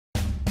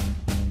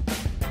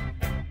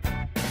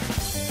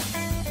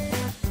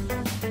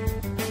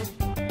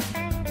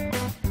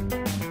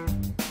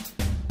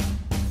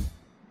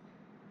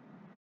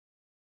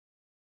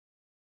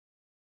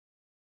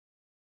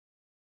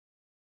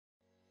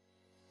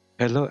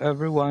Hello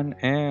everyone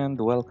and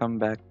welcome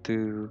back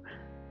to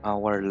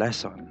our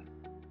lesson.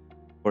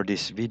 For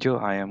this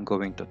video, I am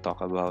going to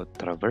talk about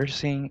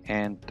traversing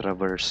and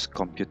traverse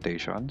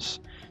computations.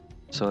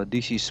 So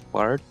this is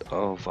part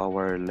of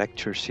our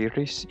lecture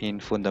series in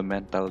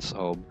fundamentals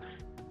of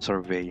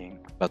surveying.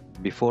 But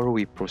before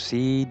we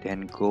proceed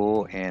and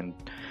go and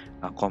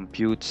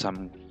compute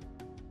some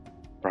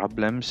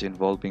problems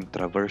involving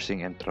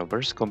traversing and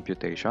traverse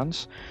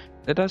computations,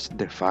 let us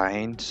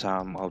define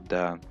some of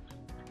the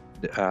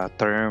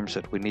terms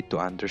that we need to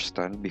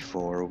understand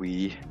before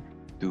we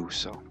do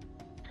so.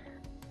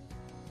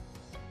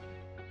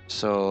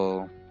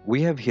 So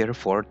we have here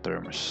four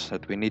terms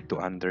that we need to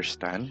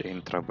understand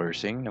in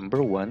traversing.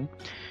 Number one,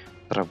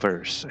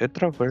 traverse. A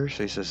traverse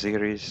is a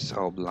series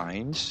of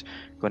lines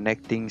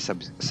connecting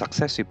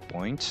successive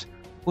points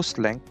whose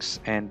lengths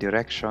and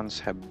directions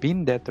have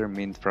been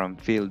determined from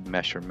field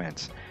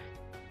measurements.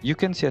 You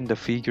can see on the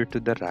figure to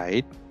the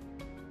right,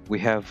 we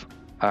have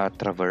a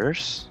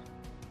traverse.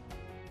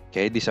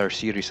 Okay, these are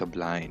series of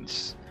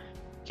lines.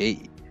 Okay,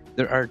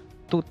 there are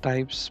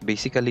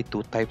basically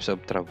two types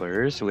of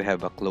traverse. We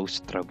have a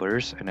closed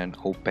traverse and an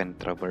open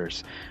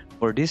traverse.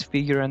 For this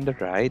figure on the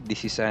right,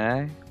 this is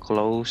a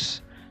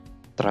closed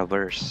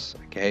traverse,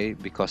 okay,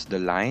 because the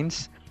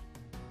lines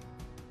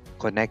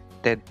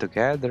connected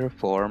together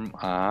form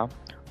a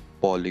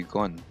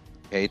polygon.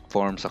 Okay, it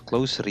forms a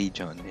closed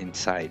region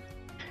inside.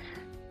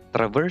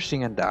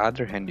 Traversing, on the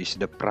other hand, is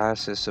the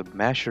process of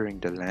measuring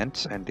the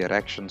lengths and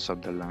directions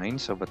of the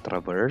lines of a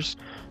traverse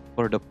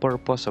for the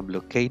purpose of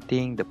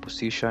locating the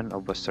position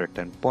of a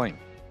certain point.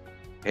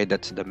 Okay,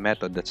 that's the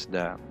method. That's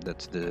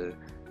the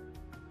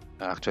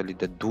actually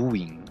the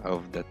doing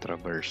of the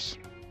traverse.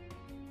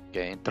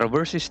 Okay,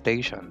 traverse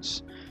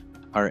stations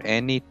are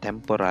any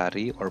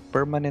temporary or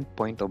permanent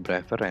point of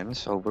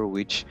reference over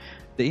which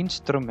the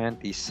instrument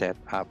is set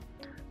up.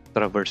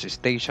 Traverse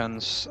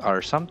stations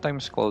are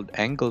sometimes called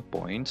angle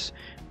points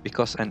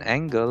because an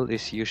angle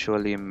is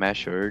usually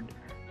measured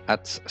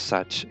at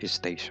such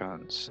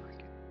stations.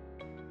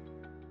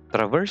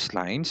 Traverse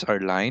lines are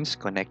lines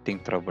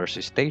connecting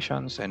traverse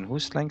stations and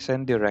whose lengths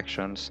and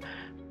directions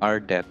are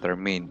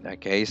determined.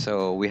 Okay,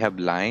 so we have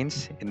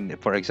lines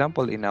for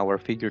example, in our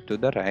figure to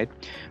the right,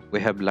 we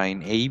have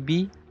line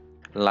AB,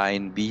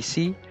 line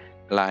BC,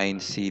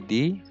 line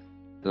CD,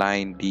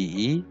 line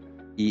DE,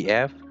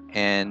 EF,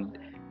 and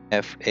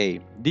FA.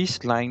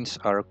 These lines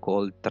are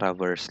called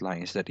traverse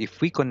lines that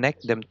if we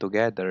connect them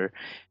together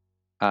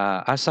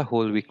as a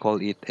whole, we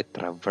call it a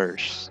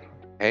traverse.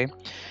 Okay,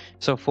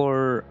 so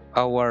for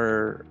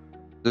our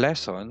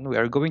lesson, we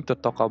are going to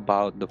talk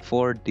about the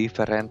four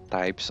different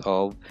types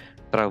of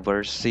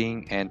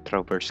traversing and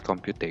traverse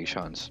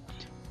computations.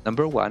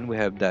 Number one, we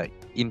have the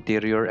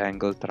interior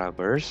angle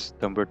traverse.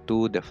 Number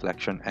two,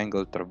 deflection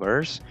angle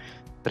traverse.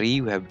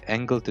 Three, we have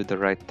angle to the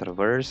right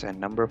traverse. And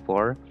number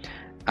four,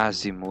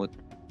 azimuth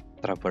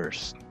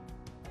traverse.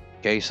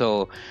 Okay,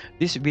 so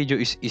this video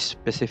is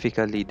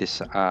specifically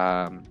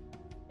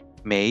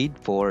made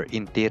for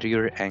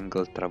interior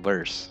angle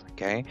traverse.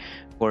 Okay,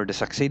 for the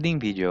succeeding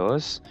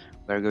videos,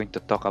 we're going to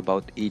talk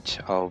about each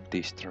of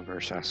these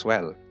traverse as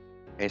well.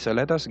 Okay, so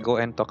let us go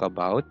and talk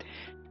about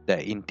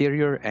the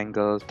interior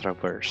angle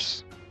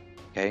traverse.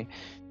 Okay,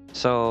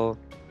 so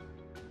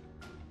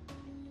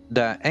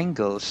the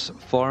angles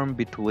formed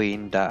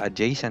between the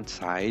adjacent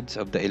sides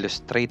of the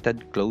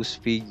illustrated closed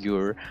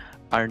figure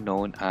are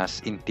known as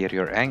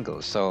interior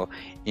angles. So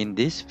in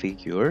this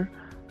figure,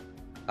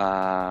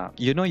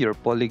 you know your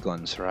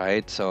polygons,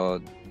 right? So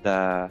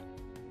the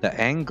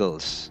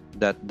angles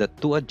that the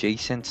two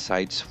adjacent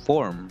sides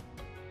form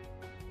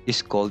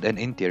is called an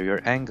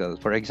interior angle.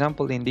 For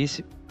example, in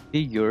this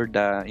figure,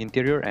 the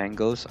interior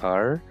angles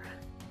are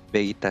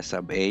beta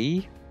sub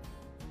A,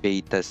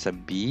 beta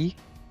sub B,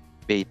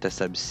 beta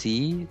sub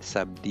C,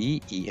 sub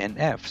D, E, and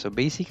F. So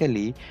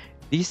basically,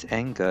 this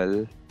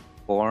angle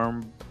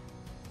formed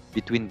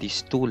between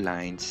these two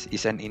lines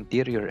is an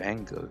interior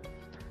angle.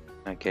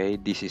 Okay,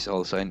 this is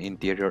also an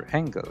interior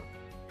angle.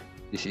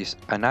 This is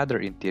another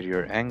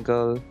interior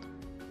angle.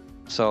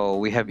 So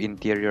we have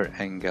interior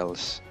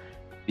angles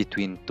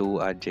between two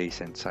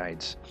adjacent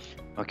sides.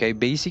 Okay,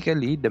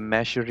 basically the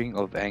measuring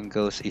of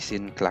angles is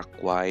in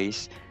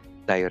clockwise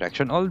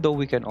direction, although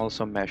we can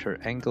also measure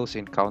angles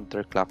in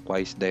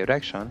counterclockwise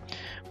direction,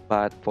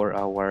 but for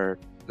our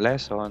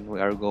lesson we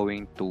are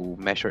going to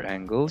measure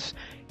angles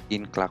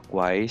in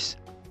clockwise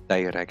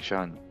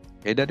direction.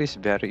 Okay, that is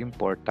very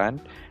important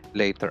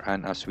later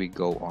on as we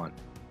go on.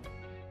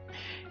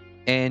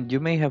 And you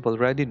may have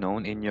already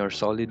known in your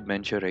solid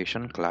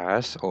mensuration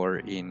class or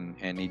in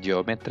any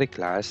geometry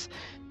class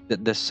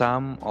that the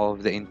sum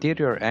of the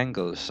interior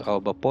angles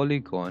of a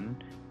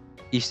polygon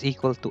is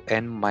equal to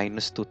n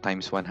minus 2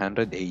 times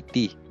 180,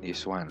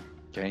 this one.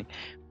 Okay,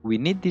 we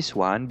need this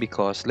one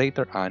because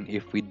later on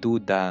if we do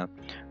the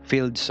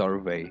field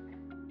survey,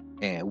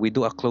 we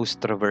do a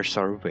closed traverse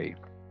survey,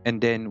 and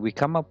then we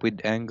come up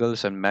with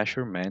angles and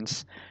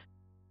measurements,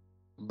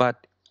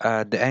 but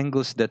the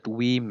angles that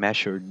we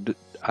measured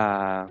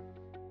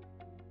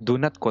do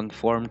not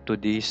conform to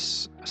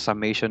this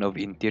summation of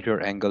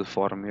interior angle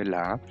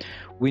formula,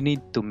 we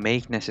need to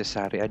make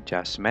necessary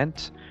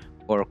adjustments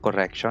or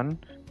correction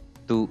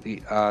to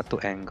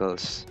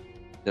angles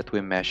that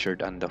we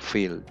measured on the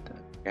field.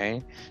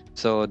 Okay,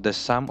 so the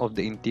sum of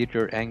the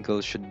interior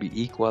angles should be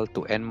equal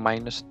to n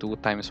minus 2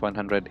 times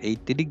 180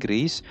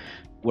 degrees,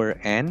 where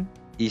n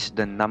is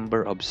the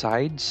number of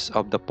sides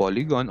of the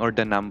polygon or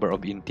the number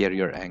of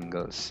interior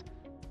angles.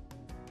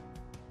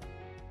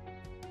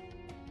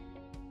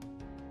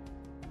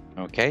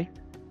 Okay,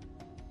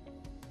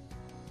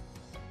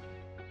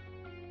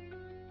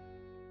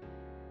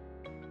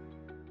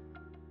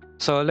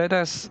 so let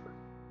us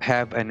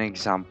have an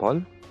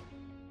example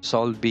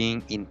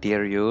solving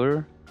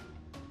interior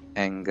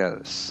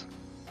angles.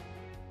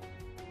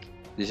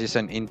 This is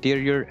an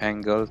interior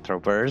angle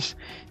traverse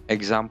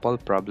example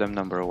problem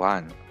number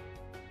 1.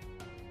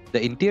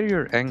 The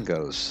interior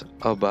angles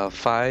of a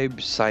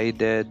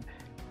 5-sided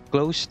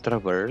closed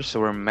traverse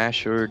were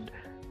measured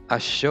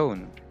as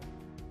shown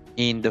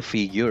in the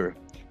figure.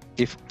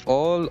 If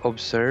all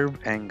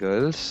observed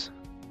angles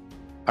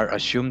are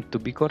assumed to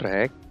be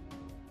correct,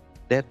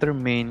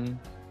 determine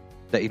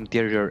the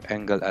interior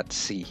angle at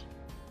C.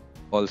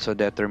 Also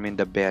determine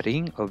the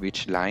bearing of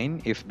each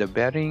line. If the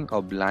bearing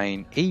of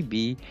line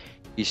AB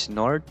is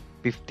north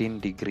 15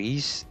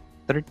 degrees,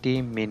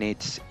 30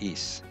 minutes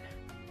east.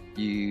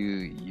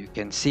 You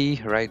can see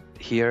right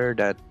here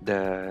that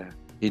the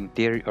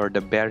interior or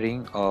the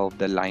bearing of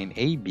the line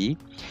AB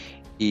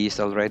is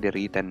already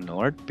written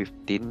north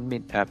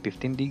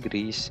 15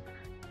 degrees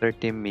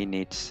 30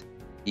 minutes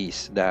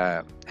east.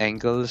 The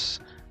angles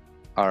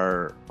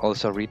are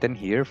also written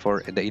here.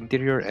 For the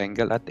interior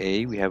angle at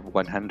A, we have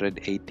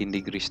 118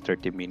 degrees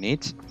 30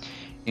 minutes.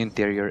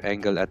 Interior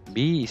angle at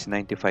B is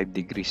 95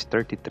 degrees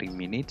 33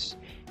 minutes.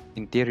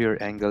 Interior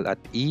angle at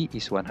E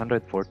is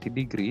 140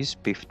 degrees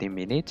 50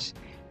 minutes.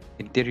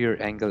 Interior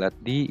angle at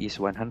D is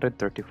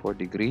 134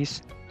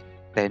 degrees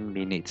 10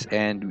 minutes.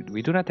 And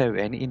we do not have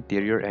any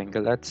interior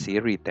angle at C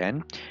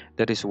written.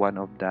 That is one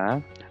of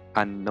the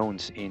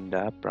unknowns in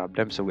the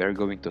problem. So we are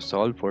going to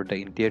solve for the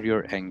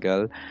interior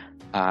angle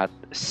at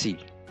C.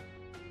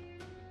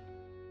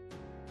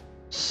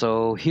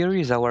 So here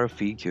is our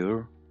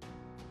figure.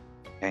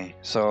 Okay,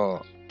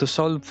 so to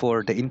solve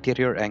for the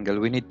interior angle,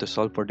 we need to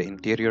solve for the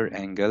interior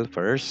angle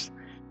first.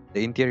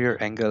 The interior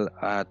angle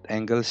at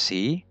angle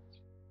C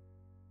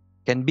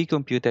can be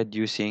computed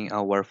using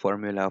our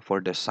formula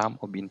for the sum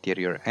of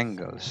interior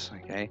angles.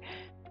 Okay,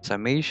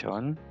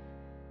 summation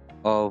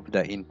of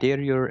the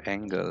interior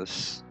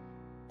angles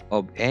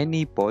of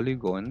any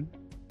polygon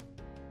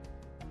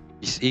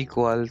is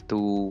equal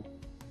to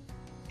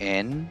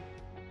n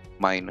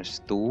minus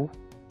 2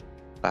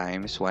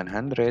 times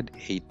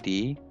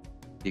 180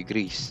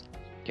 degrees.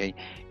 Okay,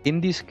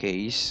 in this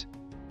case,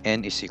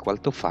 n is equal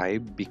to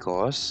 5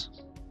 because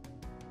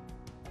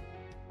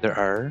there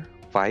are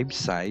 5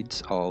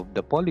 sides of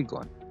the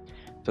polygon.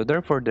 So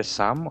therefore, the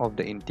sum of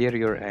the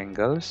interior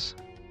angles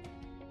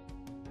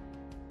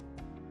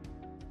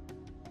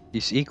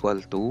is equal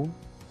to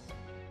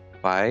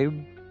 5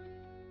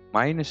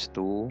 minus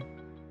 2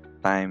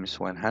 times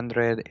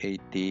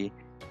 180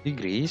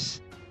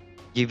 degrees,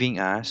 giving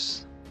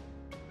us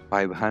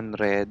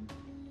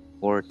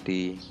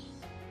 540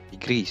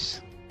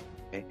 degrees.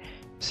 Okay?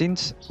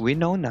 Since we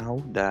know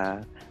now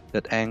that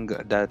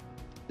the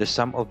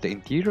sum of the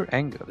interior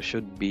angle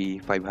should be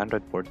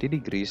 540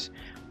 degrees,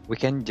 we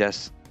can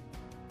just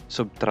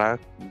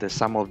subtract the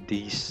sum of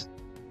these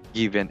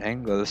given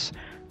angles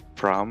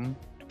from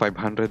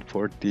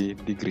 540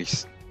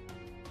 degrees.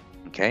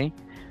 Okay,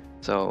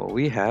 so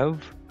we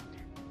have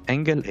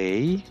angle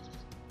A,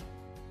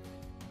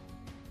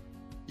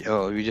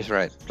 we just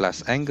write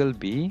plus angle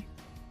B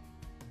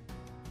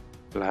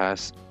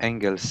plus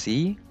angle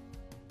C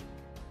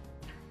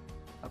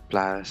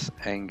plus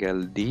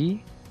angle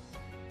D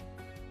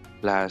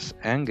plus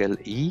angle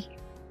E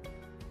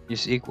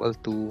is equal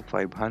to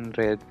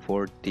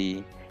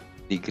 540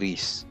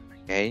 degrees.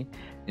 Okay,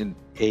 and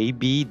A,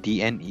 B,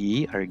 D, and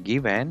E are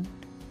given.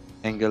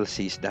 Angle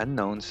C is the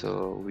unknown,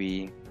 so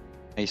we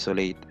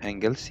isolate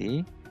angle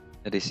C.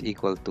 That is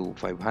equal to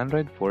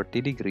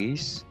 540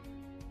 degrees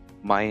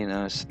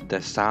minus the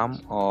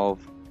sum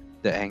of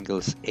the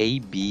angles A,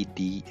 B,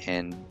 D,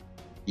 and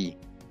E.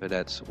 So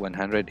that's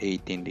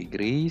 118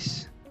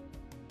 degrees,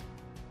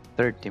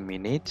 30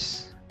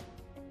 minutes,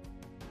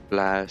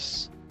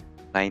 plus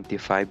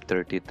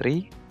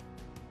 95.33,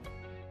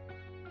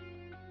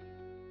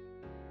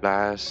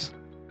 plus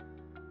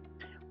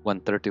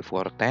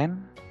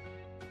 134.10,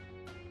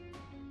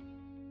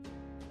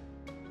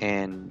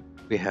 and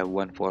we have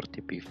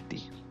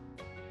 140.50.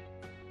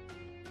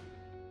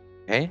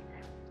 Okay,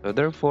 so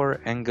therefore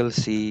angle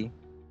C,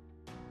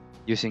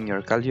 using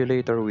your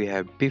calculator, we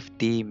have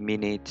 50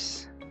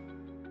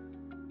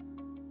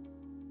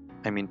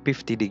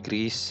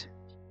 degrees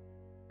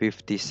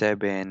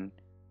 57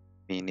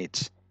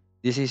 minutes.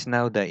 This is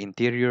now the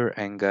interior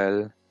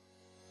angle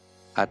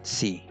at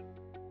C.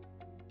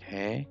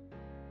 Okay,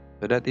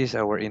 so that is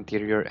our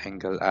interior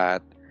angle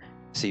at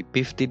see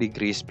 50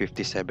 degrees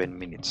 57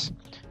 minutes.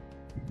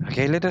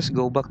 Okay, let us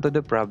go back to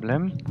the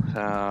problem.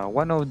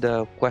 One of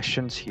the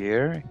questions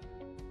here,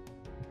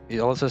 it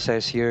also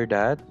says here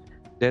that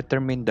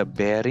determine the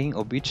bearing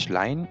of each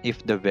line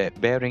if the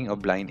bearing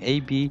of line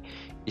AB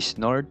is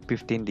north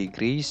 15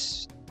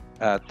 degrees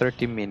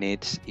 30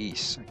 minutes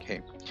east.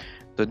 Okay,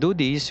 to do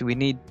this we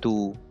need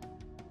to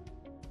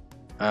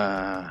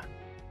uh,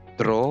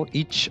 draw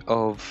each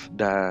of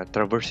the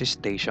traverse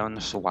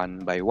stations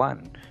one by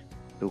one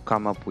to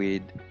come up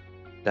with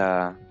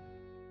the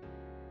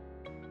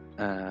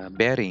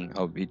bearing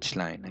of each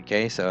line.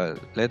 Okay, so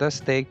let us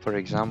take for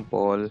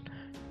example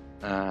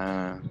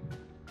uh,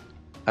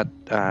 at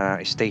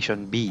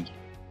station B.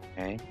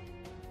 Okay,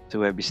 so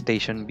we have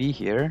station B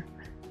here,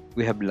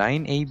 we have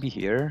line AB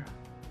here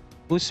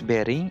whose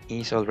bearing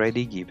is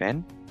already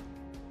given,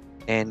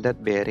 and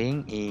that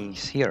bearing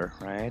is here,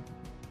 right?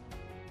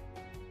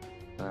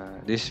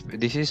 This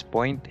is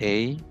point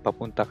A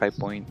papunta kay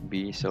point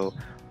B, so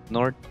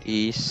north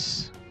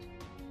is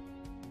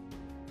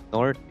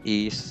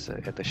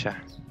ito siya.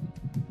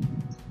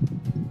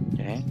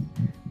 Okay,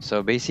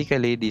 so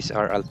basically these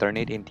are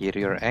alternate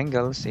interior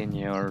angles in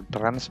your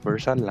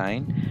transversal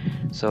line.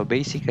 So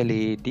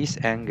basically this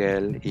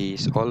angle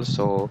is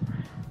also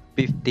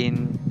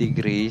 15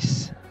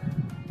 degrees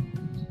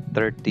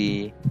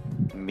 30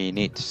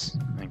 minutes.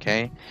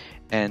 Okay,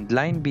 and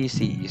line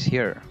BC is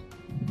here.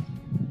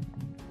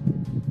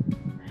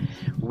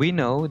 We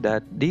know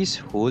that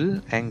this whole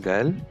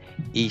angle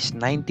is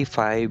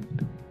 95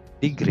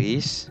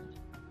 degrees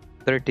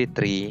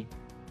 33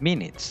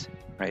 minutes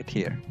right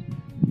here.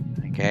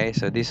 Okay,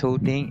 so this whole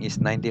thing is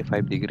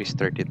 95 degrees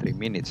 33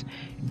 minutes,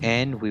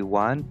 and we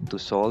want to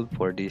solve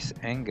for this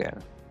angle.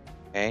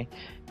 Okay,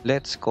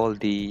 let's call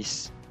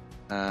this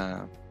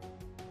the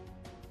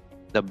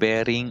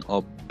bearing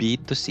of B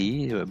to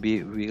C,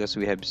 because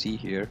we have C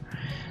here.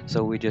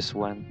 So we just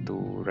want to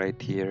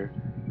write here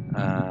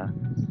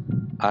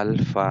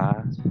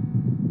alpha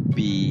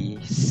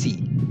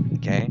BC.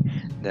 Okay,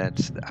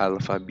 that's the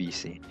alpha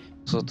BC.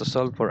 So to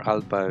solve for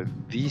alpha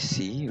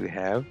BC, we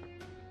have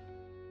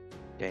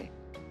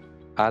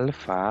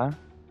alpha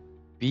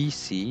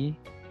BC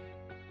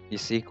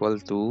is equal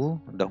to,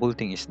 the whole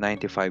thing is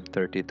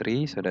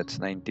 9533, so that's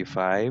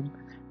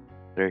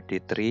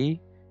 9533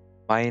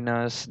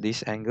 minus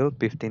this angle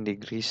 15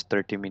 degrees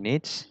 30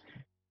 minutes,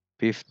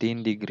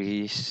 15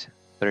 degrees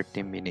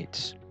 30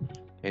 minutes.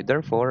 Okay,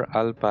 therefore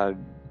alpha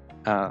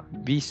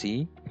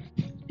BC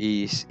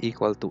is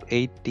equal to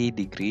 80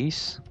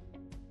 degrees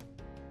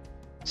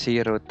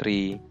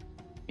 03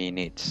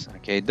 minutes.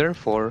 Okay,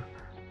 therefore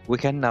we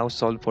can now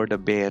solve for the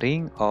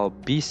bearing of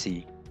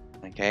BC.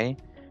 Okay,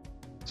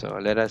 so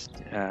let us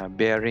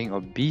bearing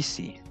of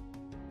BC,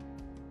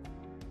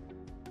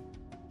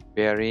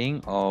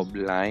 bearing of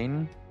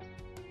line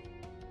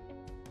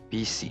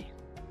BC,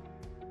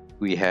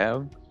 we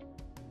have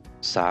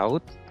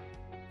south,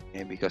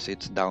 okay, because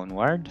it's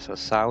downward, so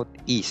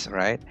southeast,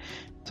 right?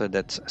 So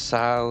that's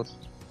south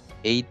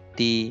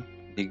 80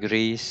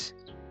 degrees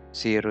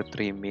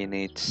 03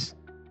 minutes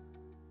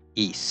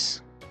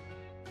east.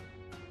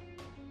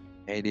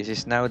 Okay, this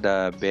is now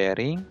the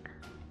bearing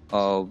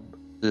of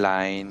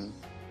line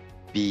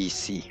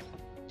BC.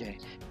 Okay,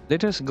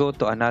 let us go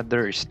to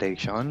another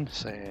station,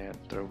 say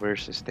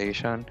traverse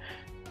station.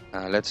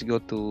 Let's go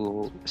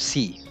to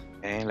C.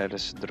 Okay, let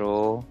us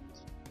draw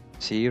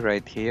C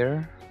right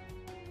here.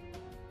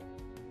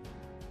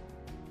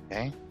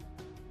 Okay,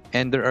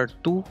 and there are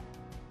two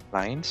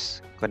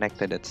lines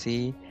connected at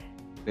C.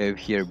 We have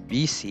here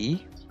BC.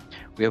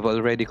 We have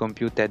already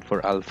computed for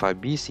alpha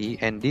BC,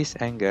 and this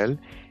angle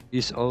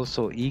is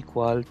also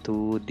equal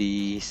to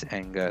this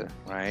angle,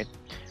 right?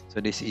 So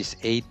this is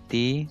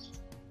 80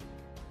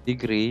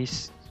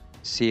 degrees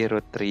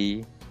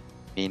 03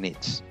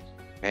 minutes.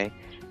 Okay,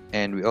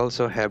 and we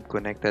also have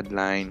connected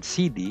line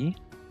CD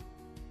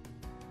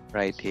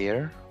right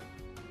here.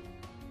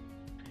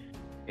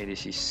 Okay,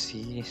 this is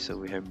C, so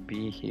we have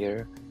B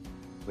here,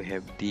 we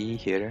have D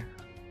here.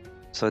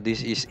 So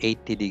this is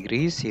 80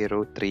 degrees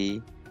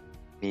 03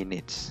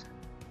 minutes.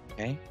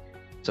 Okay,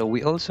 so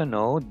we also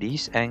know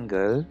this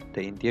angle,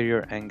 the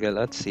interior angle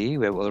at C,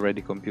 we have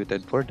already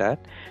computed for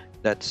that.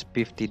 That's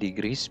 50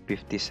 degrees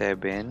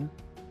 57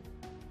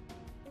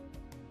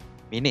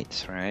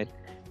 minutes, right?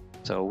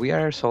 So we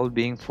are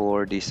solving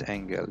for this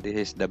angle. This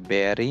is the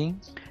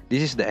bearing.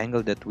 This is the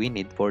angle that we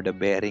need for the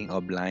bearing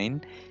of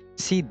line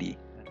CD.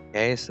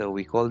 Okay, so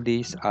we call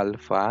this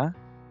alpha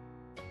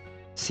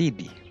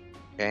CD.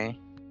 Okay,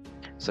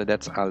 so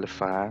that's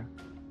alpha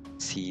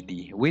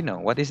CD. We know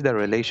what is the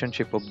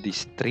relationship of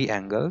these three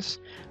angles.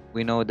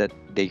 We know that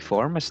they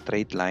form a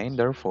straight line,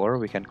 therefore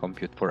we can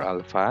compute for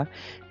alpha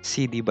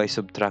CD by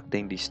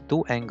subtracting these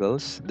two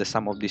angles, the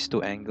sum of these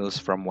two angles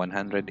from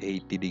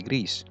 180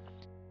 degrees.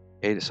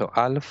 Okay, so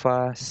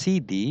alpha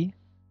CD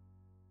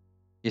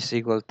is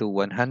equal to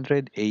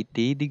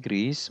 180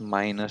 degrees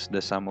minus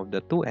the sum of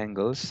the two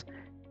angles,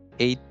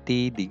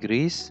 80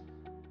 degrees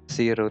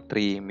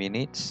 03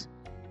 minutes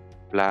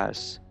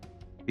plus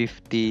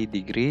 50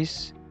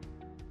 degrees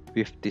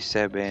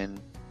 57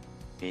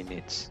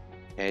 minutes.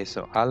 Okay,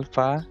 so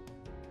alpha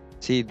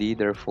CD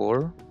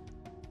therefore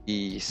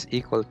is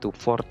equal to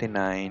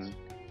 49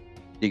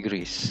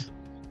 degrees.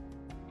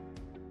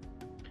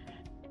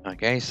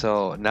 Okay,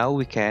 so now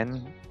we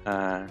can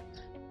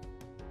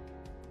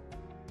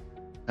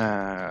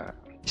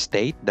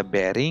state the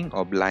bearing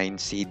of line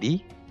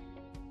CD.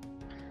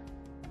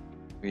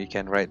 We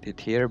can write it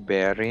here,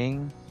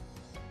 bearing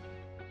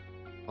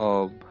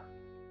of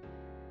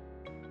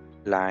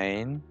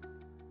line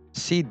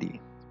CD.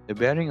 The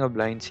bearing of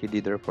line CD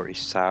therefore is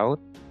south,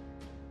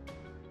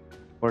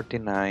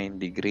 49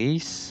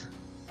 degrees,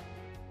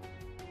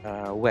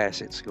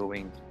 west, it's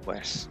going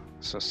west.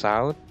 So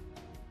south,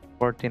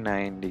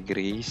 49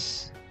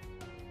 degrees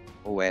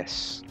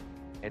west.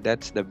 And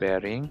that's the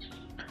bearing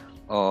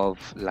of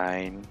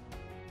line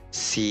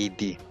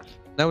CD.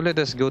 Now let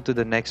us go to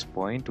the next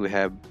point. We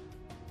have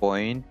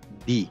point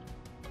D.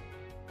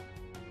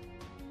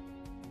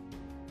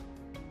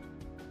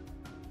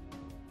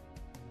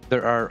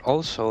 There are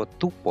also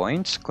 2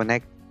 points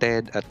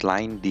connected at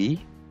line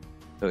D.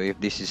 So if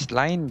this is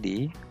line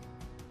D,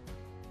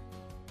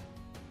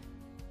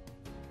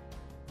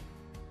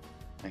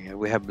 okay,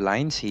 we have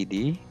line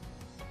CD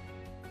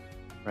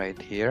right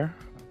here.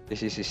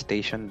 This is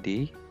station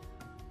D.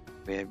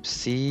 We have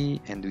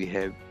C and we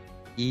have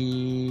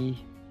E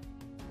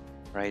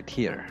right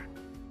here.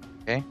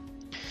 Okay,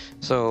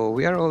 so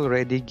we are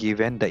already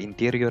given the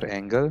interior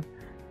angle.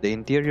 The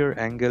interior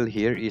angle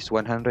here is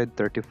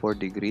 134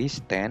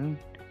 degrees 10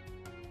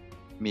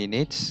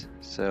 minutes.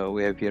 So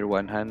we have here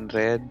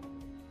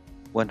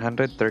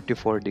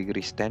 134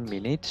 degrees 10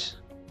 minutes.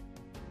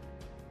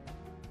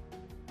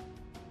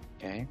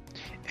 Okay,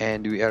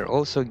 and we are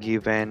also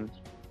given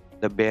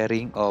the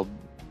bearing of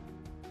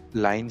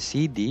line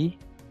CD.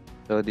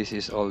 So this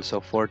is also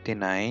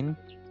 49.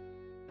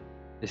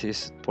 This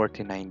is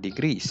 49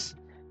 degrees.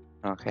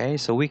 Okay,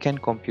 so we can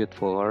compute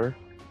for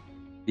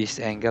this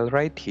angle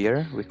right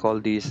here. We call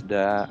this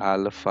the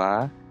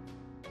alpha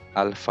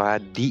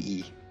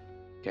DE.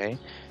 Okay,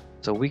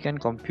 so we can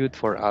compute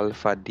for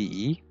alpha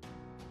DE.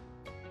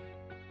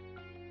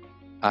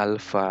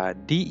 Alpha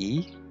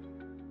DE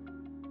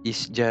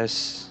is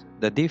just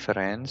the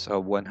difference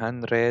of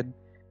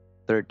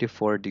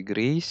 134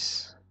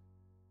 degrees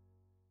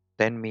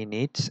 10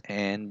 minutes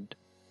and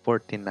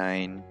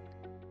 49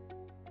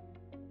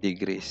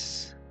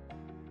 degrees.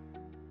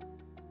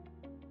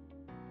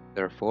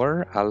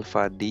 Therefore,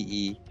 alpha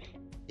DE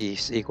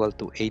is equal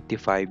to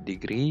 85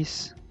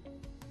 degrees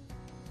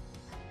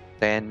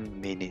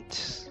 10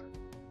 minutes.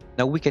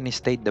 Now we can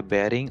state the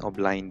bearing of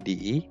line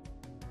DE.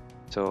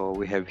 So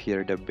we have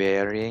here the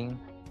bearing.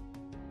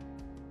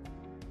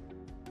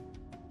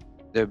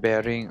 The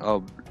bearing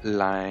of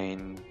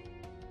line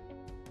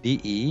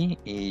DE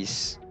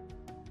is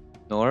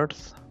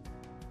north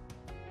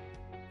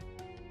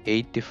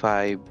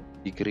 85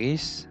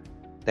 degrees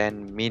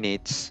 10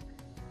 minutes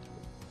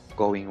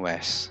going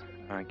west.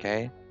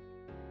 Okay,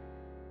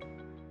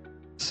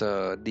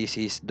 so this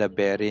is the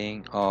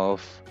bearing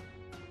of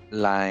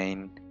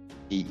line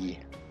DE.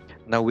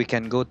 Now we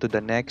can go to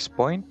the next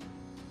point.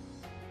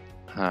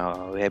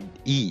 We have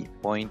E,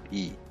 point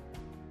E.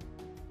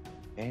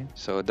 Okay,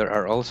 so there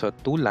are also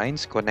 2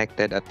 lines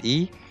connected at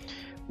E.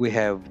 We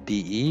have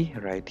DE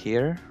right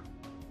here.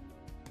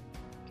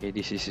 Okay,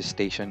 this is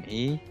station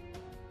E.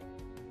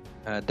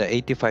 The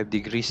 85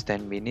 degrees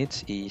 10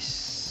 minutes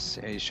is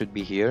should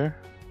be here.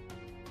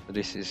 So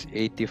this is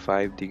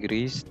 85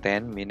 degrees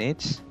 10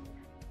 minutes.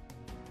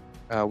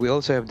 We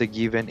also have the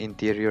given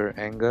interior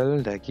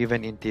angle. The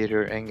given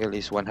interior angle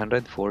is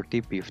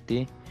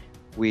 140/50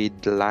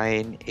 with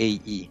line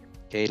AE.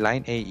 Okay,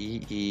 line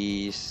AE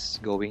is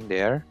going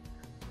there.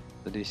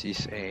 So this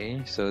is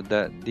A. So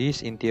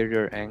this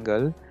interior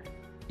angle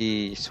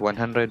is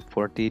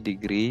 140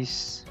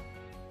 degrees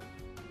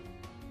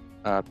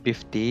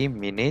 50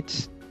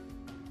 minutes,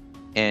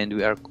 and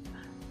we are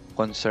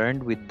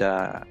concerned with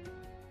the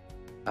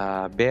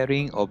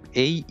bearing of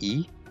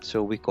AE.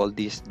 So we call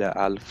this the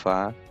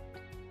alpha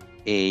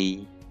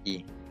AE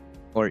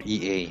or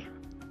EA,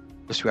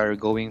 because we are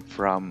going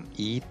from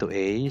E to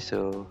A.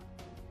 So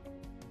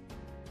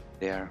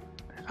there,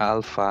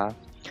 alpha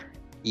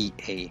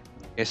EA.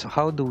 Okay, so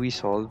how do we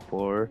solve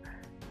for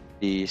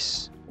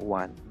this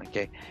one?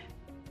 Okay,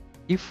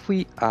 if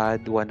we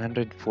add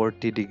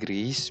 140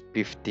 degrees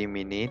 50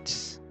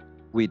 minutes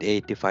with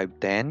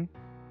 85/10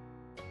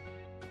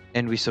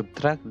 and we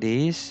subtract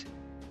this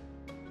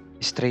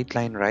straight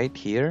line right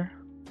here,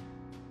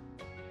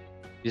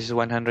 this is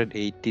 180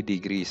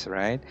 degrees,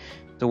 right?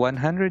 So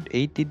 180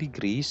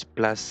 degrees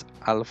plus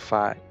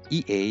alpha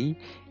EA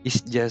is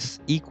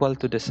just equal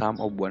to the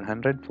sum of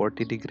 140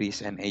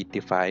 degrees and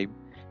 85.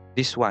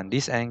 This one,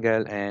 this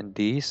angle and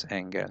this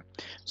angle.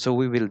 So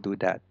we will do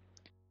that.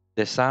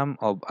 The sum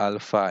of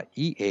alpha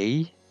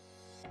EA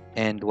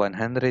and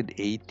 180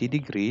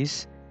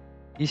 degrees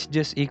is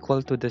just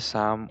equal to the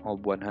sum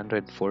of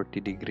 140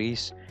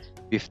 degrees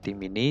 50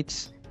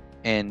 minutes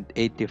and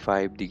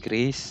 85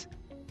 degrees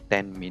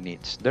 10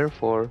 minutes.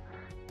 Therefore,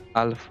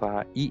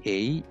 alpha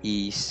EA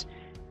is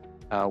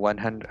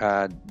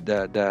 100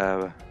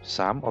 the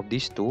sum of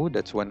these two,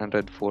 that's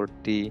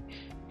 140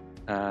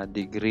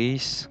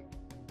 degrees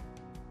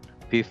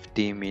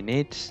 50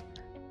 minutes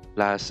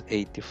plus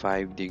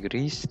 85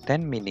 degrees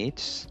 10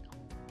 minutes,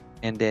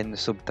 and then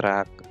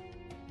subtract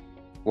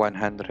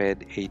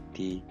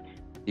 180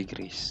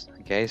 degrees.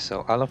 Okay,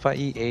 so alpha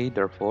EA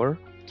therefore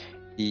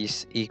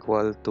is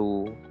equal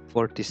to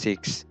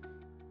 46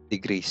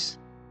 degrees.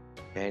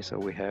 Okay, so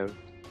we have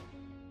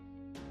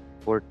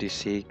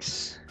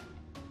 46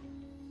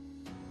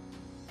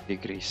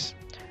 degrees.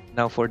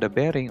 Now for the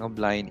bearing of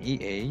line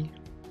EA,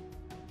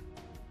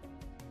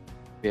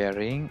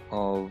 bearing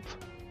of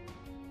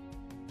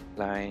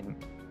line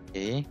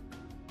A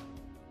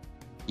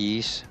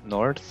is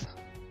north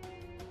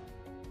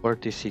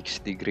 46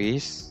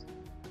 degrees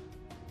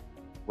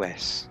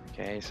west.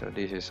 Okay, so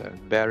this is a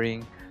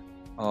bearing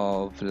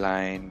of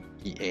line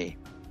EA.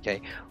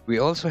 Okay, we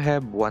also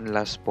have one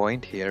last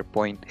point here,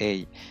 point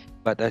A,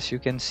 but as you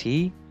can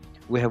see,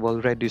 we have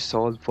already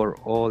solved for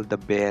all the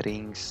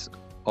bearings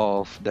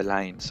of the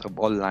lines, of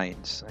all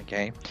lines.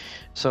 Okay,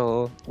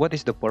 so what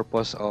is the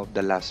purpose of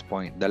the last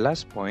point? The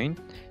last point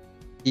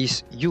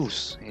is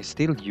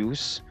still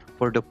used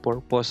for the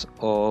purpose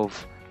of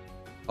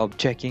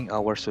checking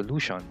our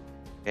solution.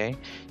 Okay,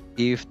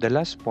 if the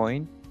last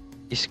point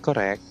is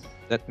correct,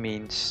 that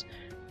means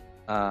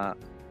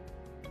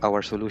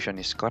our solution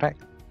is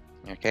correct.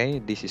 Okay,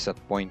 this is at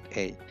point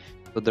A.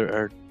 So there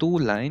are two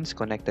lines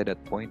connected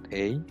at point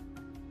A.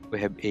 We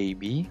have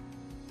AB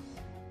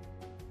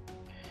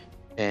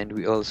and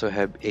we also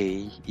have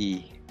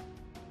AE.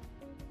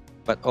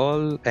 But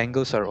all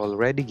angles are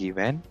already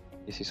given.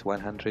 This is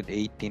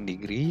 118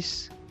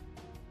 degrees,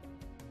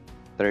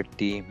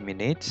 30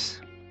 minutes.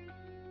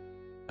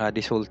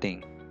 This whole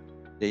thing,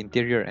 the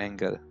interior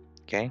angle.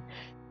 Okay,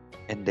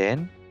 and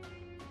then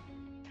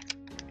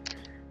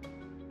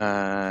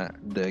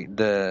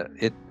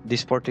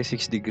this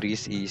 46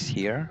 degrees is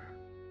here.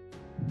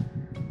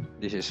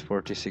 This is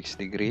 46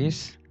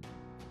 degrees,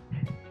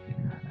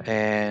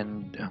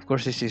 and of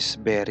course this is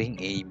bearing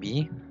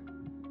AB.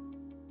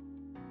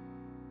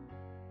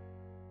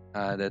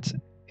 That's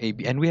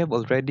AB, and we have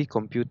already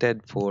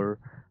computed for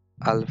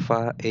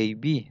alpha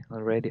AB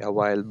already a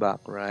while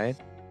back, right?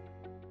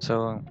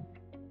 So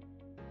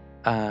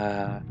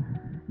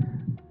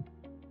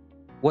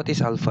what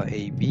is alpha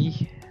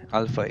AB?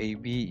 Alpha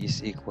AB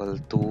is equal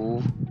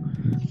to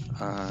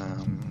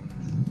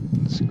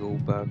let's go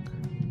back.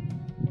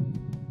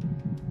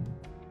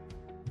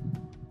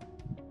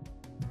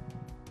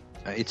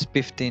 It's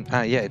 15.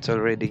 Yeah, it's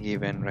already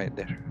given right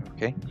there.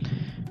 Okay,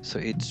 so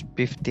it's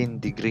 15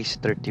 degrees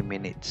 30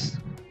 minutes.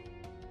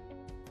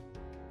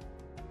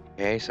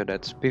 Okay, so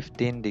that's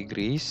 15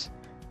 degrees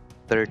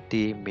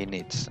 30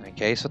 minutes.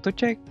 Okay, so to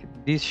check,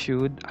 this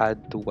should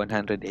add to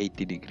 180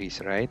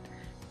 degrees, right?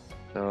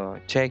 So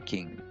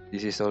checking,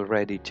 this is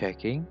already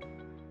checking.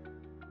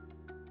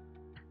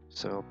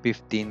 So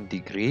 15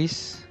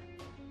 degrees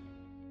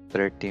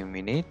 30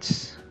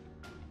 minutes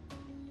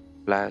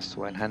plus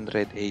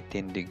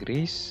 118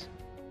 degrees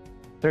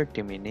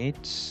 30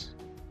 minutes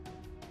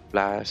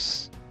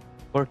plus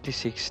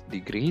 46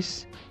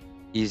 degrees.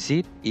 Is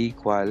it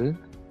equal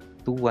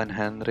to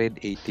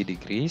 180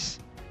 degrees?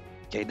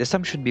 Okay, the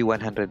sum should be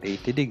 180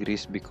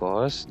 degrees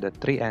because the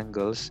three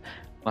angles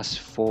must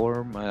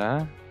form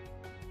a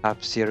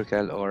half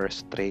circle or a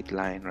straight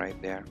line right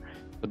there.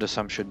 So the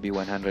sum should be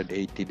 180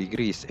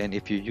 degrees. And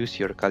if you use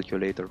your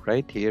calculator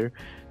right here,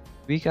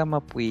 we come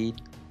up with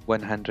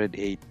 180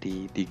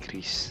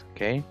 degrees.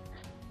 Okay,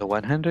 so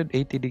 180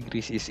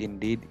 degrees is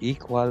indeed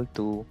equal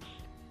to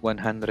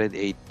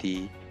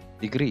 180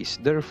 degrees.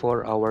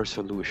 Therefore, our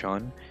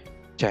solution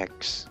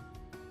checks.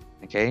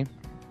 Okay,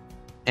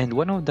 and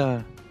one of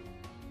the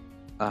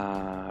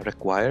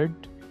required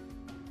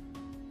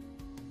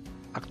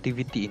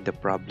activity in the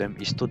problem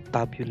is to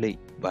tabulate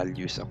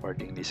values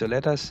accordingly. So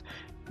let us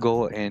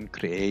go and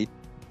create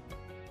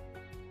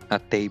a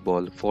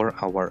table for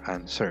our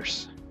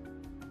answers.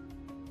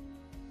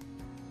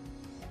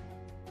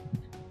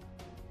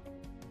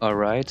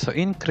 Alright, so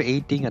in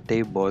creating a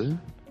table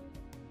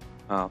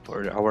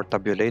for our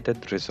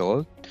tabulated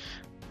result,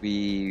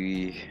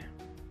 we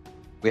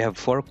have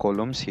 4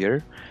 columns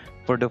here.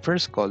 For the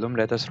first column,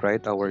 let us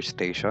write our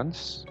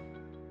stations.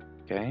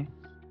 Okay.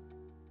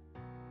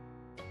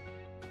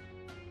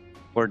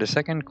 For the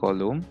second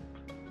column,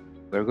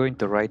 we're going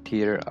to write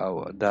here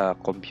the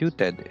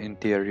computed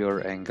interior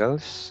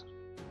angles.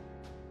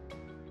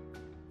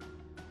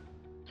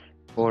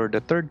 For the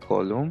third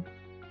column,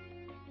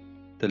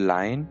 the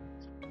line.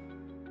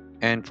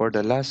 And for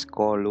the last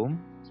column,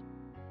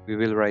 we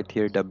will write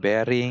here the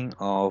bearing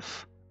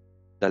of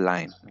the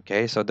line.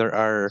 Okay, so there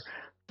are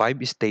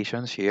 5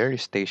 stations here: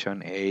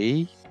 station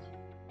A,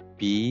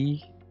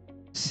 B,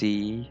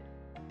 C,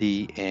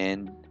 D,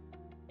 and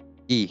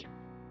E.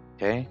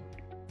 Okay,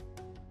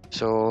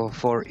 so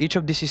for each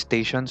of these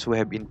stations, we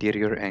have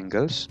interior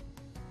angles.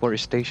 For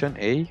station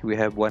A, we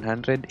have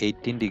 118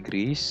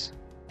 degrees,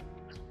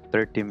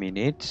 30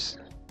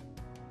 minutes.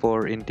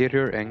 for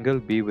interior angle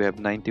B, we have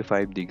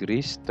 95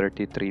 degrees,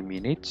 33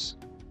 minutes.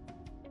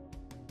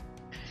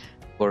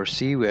 For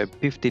C, we have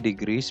 50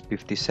 degrees,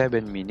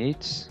 57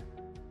 minutes.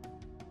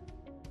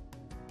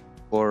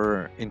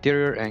 For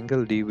interior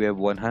angle D, we have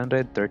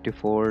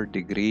 134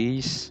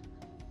 degrees,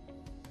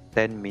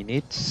 10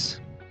 minutes.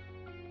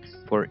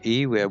 For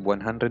E, we have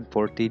 140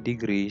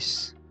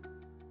 degrees,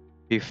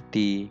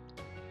 50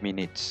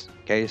 minutes.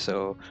 Okay,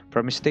 so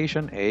from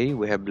station A,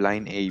 we have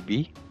line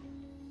AB.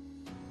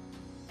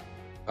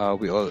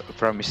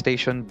 From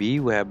station B,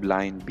 we have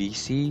line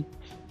BC.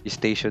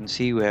 Station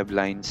C, we have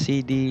line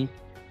CD.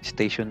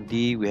 Station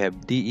D, we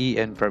have DE.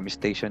 And from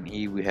station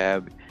E, we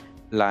have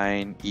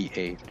line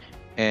EA.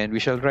 And we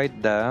shall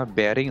write the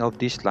bearing of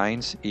these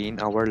lines in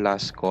our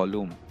last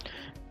column.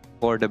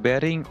 For the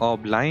bearing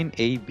of line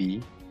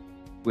AB,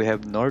 we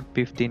have north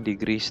 15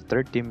 degrees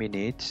 30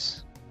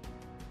 minutes,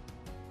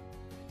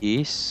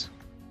 east.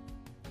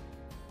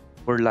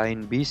 For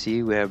line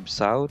BC, we have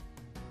south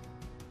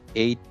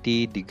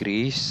 80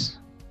 degrees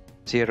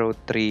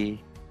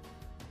 03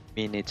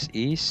 minutes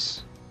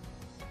east.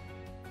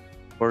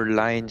 For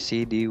line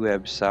CD, we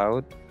have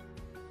south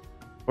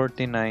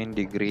 49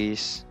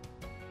 degrees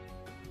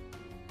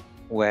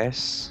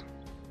west.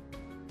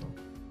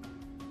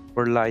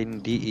 For line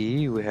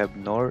DE, we have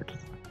north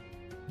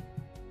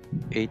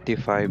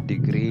 85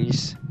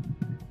 degrees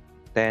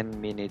 10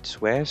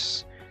 minutes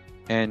west.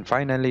 And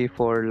finally,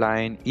 for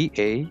line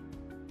EA,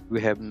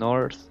 we have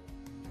north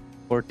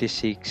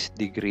 46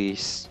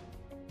 degrees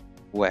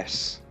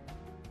west.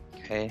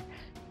 Okay,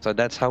 so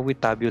that's how we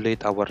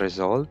tabulate our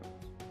result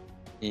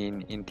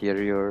in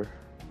interior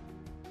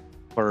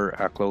for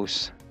a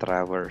close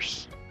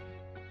traverse.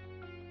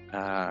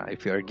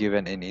 If you are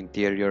given an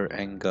interior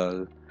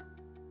angle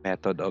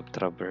method of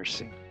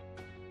traversing.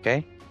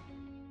 Okay,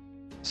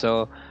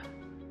 so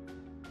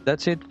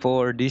that's it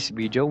for this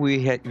video.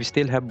 We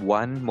still have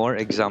one more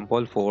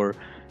example for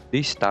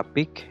this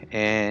topic,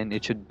 and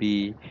it should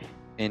be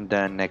in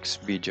the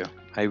next video.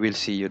 I will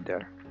see you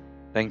there.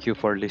 Thank you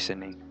for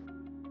listening.